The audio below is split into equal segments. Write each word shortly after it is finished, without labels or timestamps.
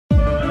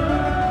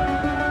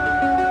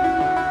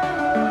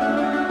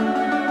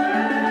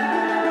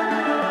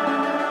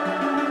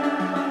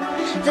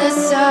The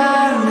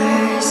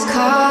summer's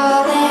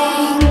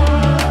calling.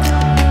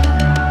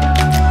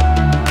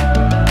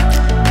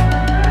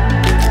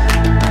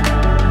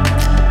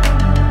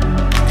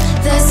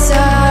 The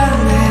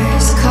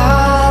summer's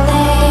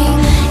calling.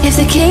 If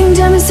the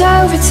kingdom is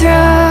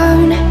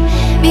overthrown,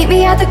 meet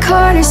me at the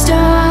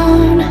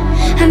cornerstone.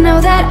 I know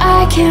that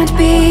I can't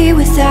be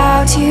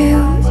without you.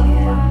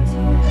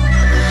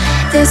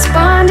 This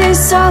bond is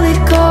solid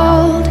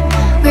gold.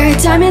 We're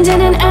a diamond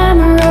and an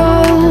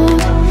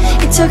emerald.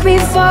 It took me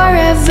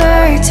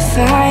forever to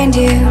find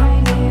you.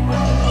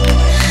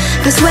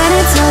 'Cause when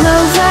it's all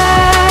over,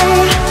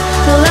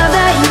 the love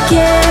that you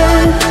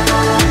give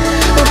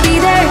will be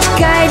there to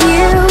guide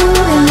you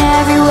in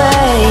every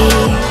way.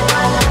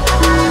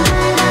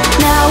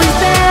 Now we've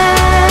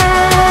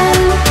been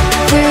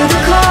through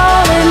the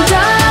cold and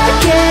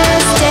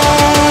darkest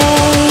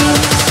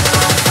days.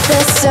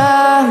 The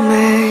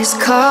summer's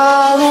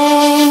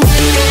calling.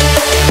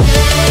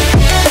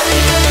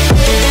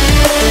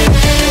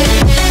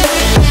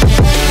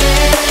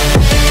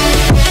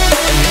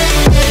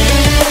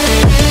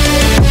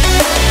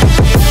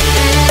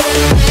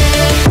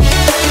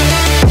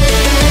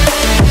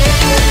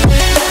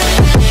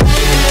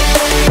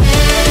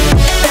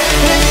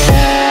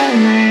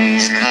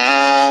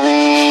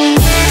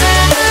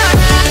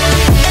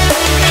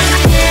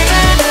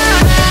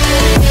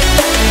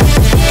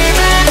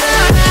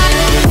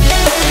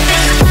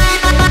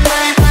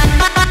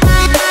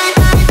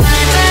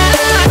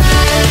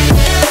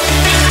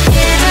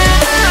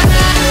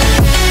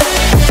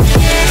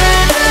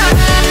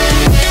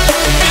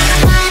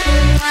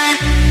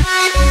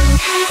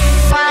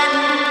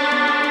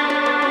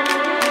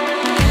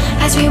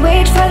 As we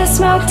wait for the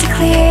smoke to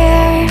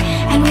clear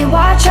and we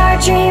watch our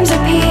dreams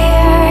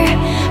appear,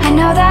 I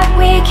know that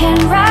we can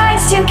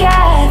rise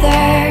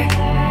together.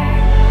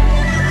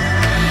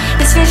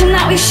 This vision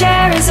that we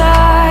share is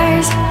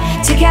ours.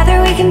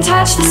 Together we can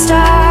touch the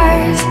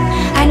stars.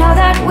 I know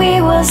that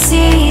we will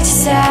see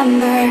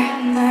December.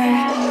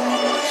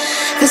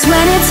 'Cause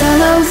when it's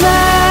all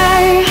over,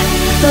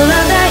 the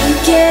love that you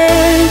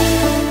give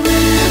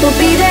will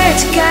be there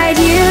to guide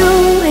you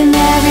in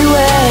every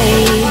way.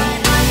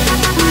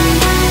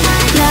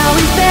 Now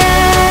we've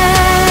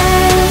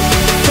been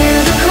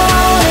through the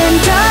cold and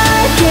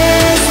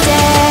darkest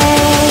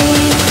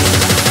days.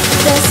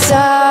 The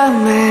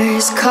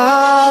summer's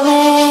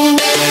calling.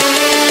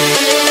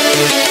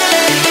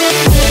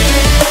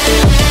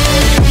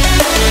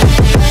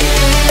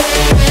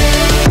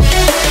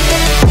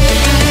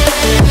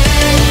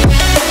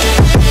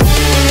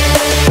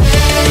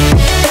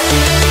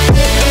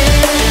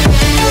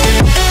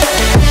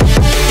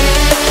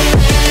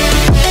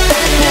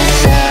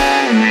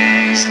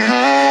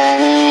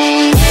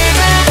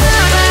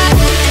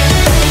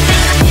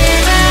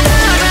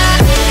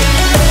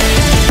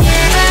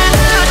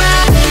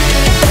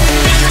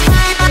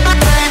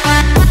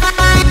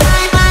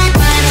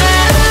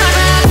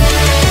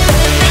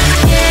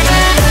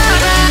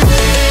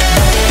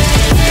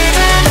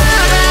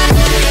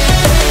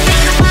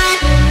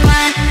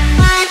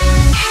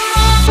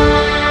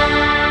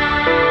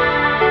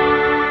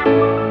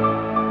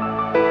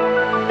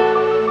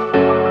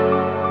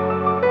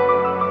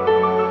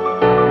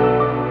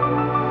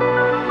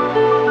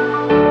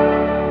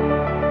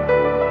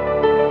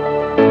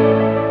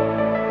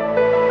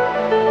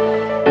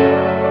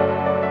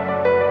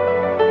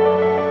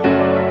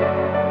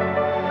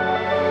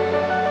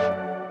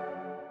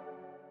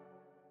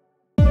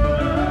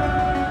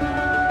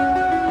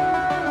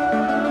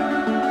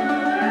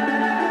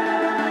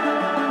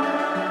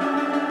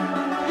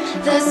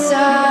 The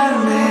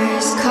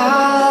summer's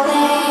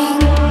calling.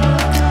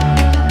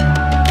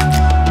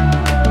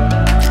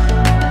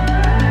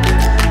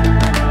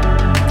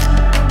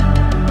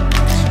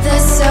 The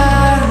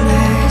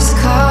summer's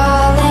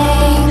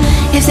calling.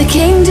 If the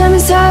kingdom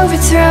is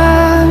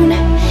overthrown,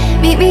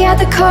 meet me at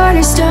the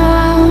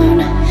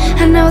cornerstone.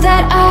 I know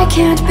that I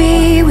can't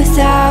be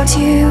without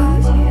you.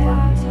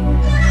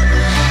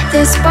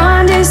 This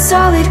bond is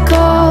solid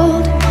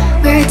gold.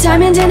 We're a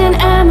diamond and an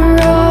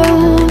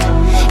emerald.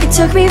 It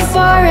took me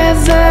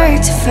forever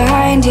to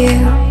find you.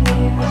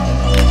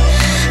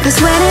 'Cause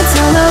when it's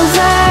all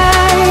over,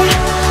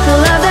 the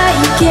love that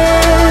you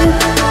give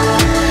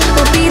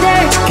will be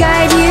there to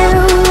guide you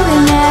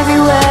in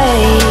every way.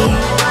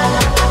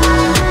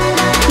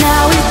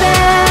 Now we've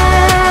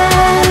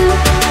been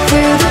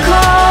through the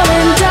cold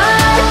and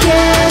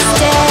darkest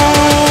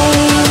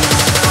days.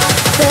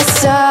 The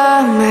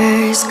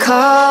summer's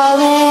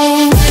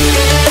calling.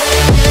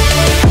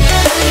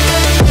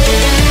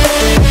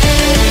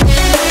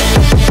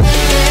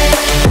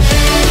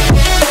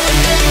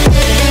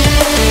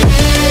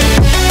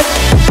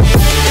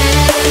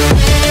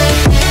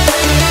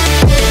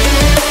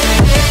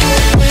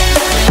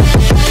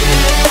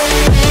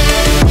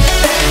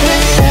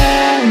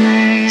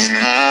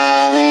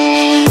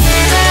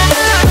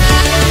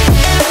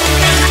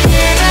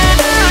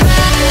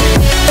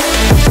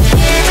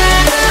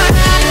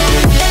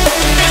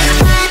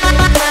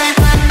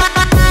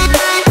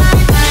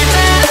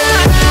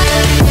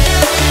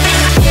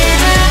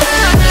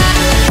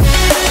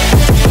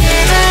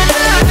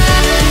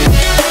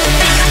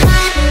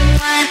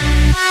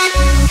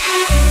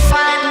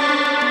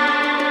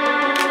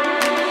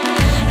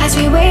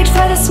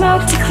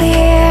 smoke to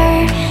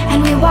clear,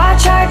 and we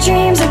watch our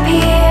dreams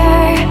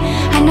appear.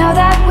 I know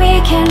that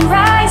we can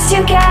rise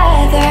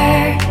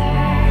together.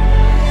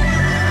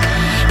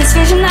 This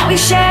vision that we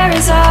share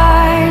is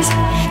ours.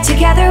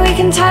 Together we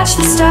can touch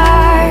the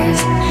stars.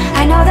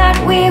 I know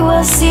that we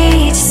will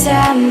see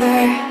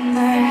December.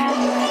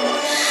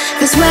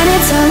 'Cause when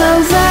it's all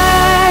over,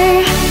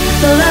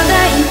 the love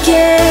that you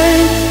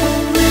give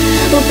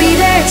will be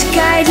there to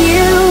guide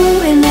you